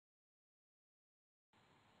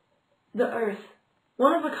The Earth,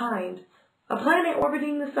 one of a kind, a planet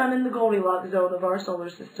orbiting the Sun in the Goldilocks zone of our solar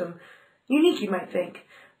system. Unique, you might think,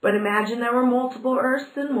 but imagine there were multiple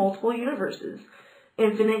Earths and multiple universes.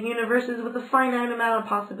 Infinite universes with a finite amount of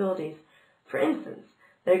possibilities. For instance,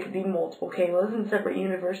 there could be multiple Kaylas in separate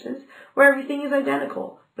universes where everything is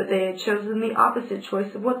identical, but they had chosen the opposite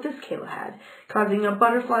choice of what this Kayla had, causing a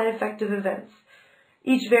butterfly effect of events.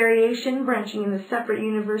 Each variation branching into separate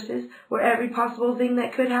universes where every possible thing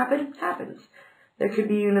that could happen, happens. There could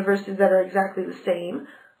be universes that are exactly the same,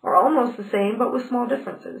 or almost the same, but with small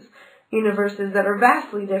differences. Universes that are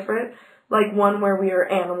vastly different, like one where we are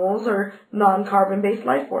animals or non-carbon-based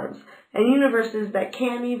life forms, and universes that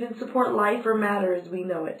can't even support life or matter as we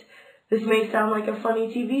know it. This may sound like a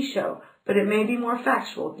funny TV show, but it may be more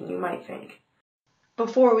factual than you might think.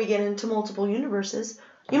 Before we get into multiple universes,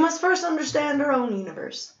 you must first understand our own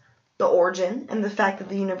universe. The origin and the fact that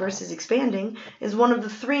the universe is expanding is one of the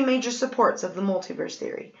three major supports of the multiverse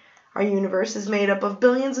theory. Our universe is made up of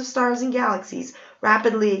billions of stars and galaxies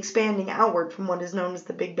rapidly expanding outward from what is known as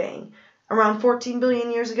the Big Bang. Around 14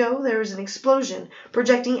 billion years ago, there was an explosion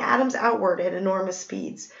projecting atoms outward at enormous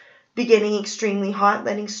speeds, beginning extremely hot,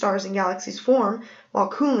 letting stars and galaxies form, while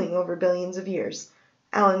cooling over billions of years.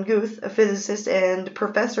 Alan Guth, a physicist and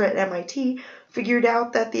professor at MIT, figured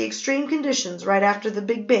out that the extreme conditions right after the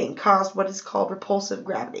Big Bang caused what is called repulsive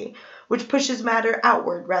gravity, which pushes matter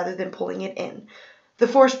outward rather than pulling it in. The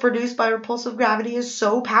force produced by repulsive gravity is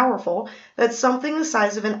so powerful that something the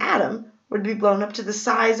size of an atom would be blown up to the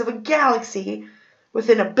size of a galaxy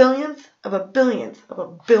within a billionth of a billionth of a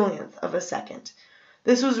billionth of a second.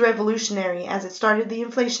 This was revolutionary as it started the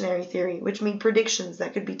inflationary theory, which made predictions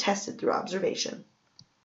that could be tested through observation.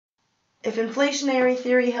 If inflationary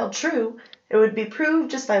theory held true, it would be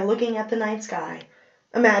proved just by looking at the night sky.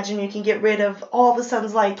 Imagine you can get rid of all the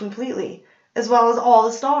sun's light completely, as well as all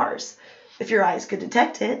the stars. If your eyes could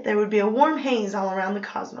detect it, there would be a warm haze all around the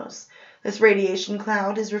cosmos. This radiation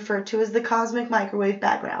cloud is referred to as the cosmic microwave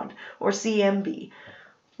background, or CMB,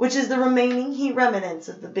 which is the remaining heat remnants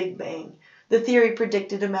of the Big Bang. The theory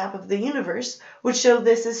predicted a map of the universe, which showed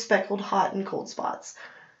this as speckled hot and cold spots.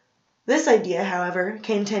 This idea, however,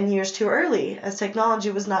 came 10 years too early, as technology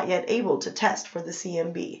was not yet able to test for the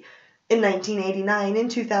CMB. In 1989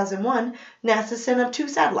 and 2001, NASA sent up two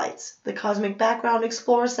satellites, the Cosmic Background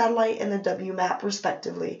Explorer satellite and the WMAP,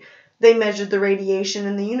 respectively. They measured the radiation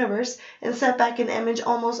in the universe and sent back an image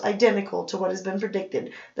almost identical to what has been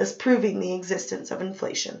predicted, thus proving the existence of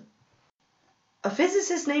inflation. A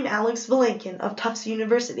physicist named Alex Vilenkin of Tufts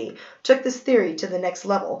University took this theory to the next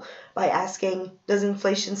level by asking, does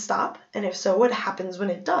inflation stop? And if so, what happens when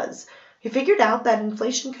it does? He figured out that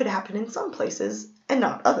inflation could happen in some places and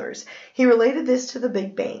not others. He related this to the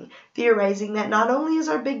Big Bang, theorizing that not only is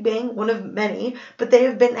our Big Bang one of many, but they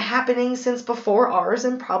have been happening since before ours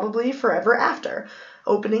and probably forever after,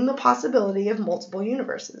 opening the possibility of multiple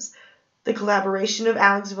universes. The collaboration of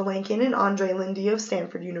Alex Vilenkin and Andre Lindy of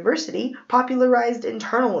Stanford University popularized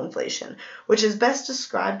internal inflation, which is best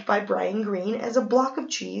described by Brian Greene as a block of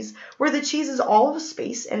cheese where the cheese is all of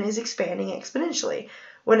space and is expanding exponentially.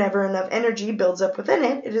 Whenever enough energy builds up within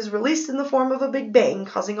it, it is released in the form of a Big Bang,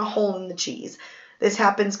 causing a hole in the cheese. This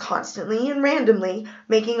happens constantly and randomly,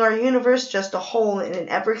 making our universe just a hole in an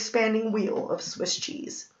ever-expanding wheel of Swiss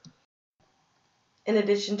cheese. In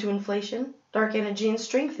addition to inflation, dark energy and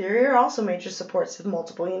string theory are also major supports of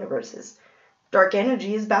multiple universes. Dark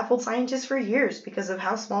energy has baffled scientists for years because of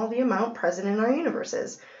how small the amount present in our universe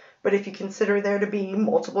is. But if you consider there to be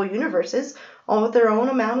multiple universes, all with their own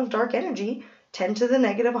amount of dark energy, 10 to the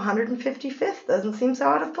negative 155th doesn't seem so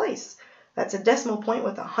out of place. That's a decimal point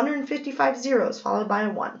with 155 zeros followed by a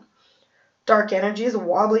 1. Dark energy is a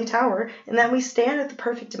wobbly tower in that we stand at the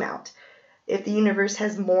perfect amount. If the universe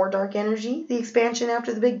has more dark energy, the expansion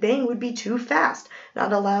after the Big Bang would be too fast,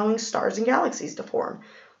 not allowing stars and galaxies to form.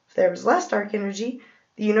 If there was less dark energy,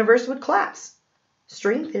 the universe would collapse.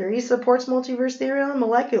 String theory supports multiverse theory on a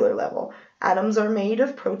molecular level. Atoms are made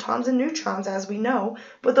of protons and neutrons, as we know,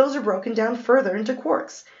 but those are broken down further into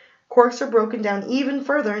quarks. Quarks are broken down even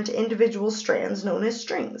further into individual strands known as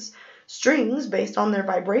strings. Strings, based on their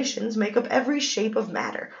vibrations, make up every shape of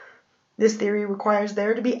matter. This theory requires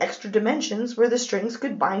there to be extra dimensions where the strings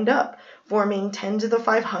could bind up, forming 10 to the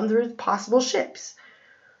 500th possible shapes,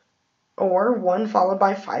 or 1 followed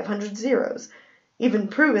by 500 zeros. Even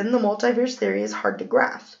proven, the multiverse theory is hard to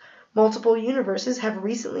grasp. Multiple universes have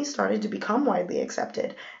recently started to become widely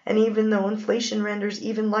accepted, and even though inflation renders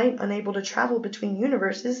even light unable to travel between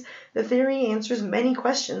universes, the theory answers many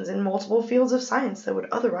questions in multiple fields of science that would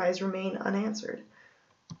otherwise remain unanswered.